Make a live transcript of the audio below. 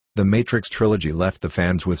The Matrix trilogy left the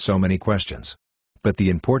fans with so many questions. But the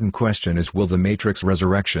important question is, will the Matrix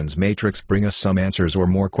Resurrections Matrix bring us some answers or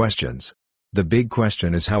more questions? The big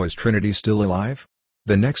question is, how is Trinity still alive?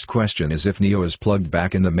 The next question is, if Neo is plugged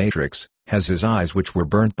back in the Matrix, has his eyes which were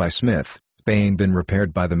burnt by Smith, Bane been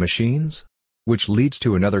repaired by the machines? Which leads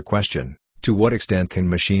to another question, to what extent can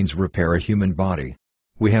machines repair a human body?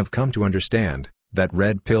 We have come to understand that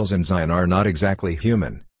Red Pills and Zion are not exactly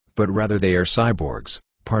human, but rather they are cyborgs,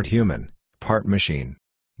 part human, part machine.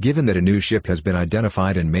 Given that a new ship has been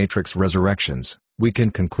identified in Matrix Resurrections, we can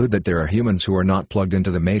conclude that there are humans who are not plugged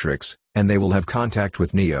into the Matrix, and they will have contact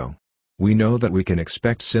with Neo. We know that we can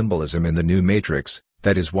expect symbolism in the new Matrix,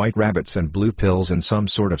 that is white rabbits and blue pills and some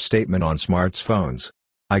sort of statement on smartphones.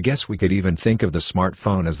 I guess we could even think of the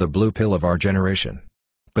smartphone as the blue pill of our generation.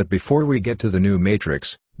 But before we get to the new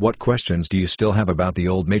Matrix, what questions do you still have about the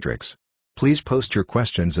old Matrix? Please post your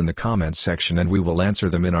questions in the comments section and we will answer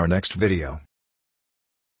them in our next video.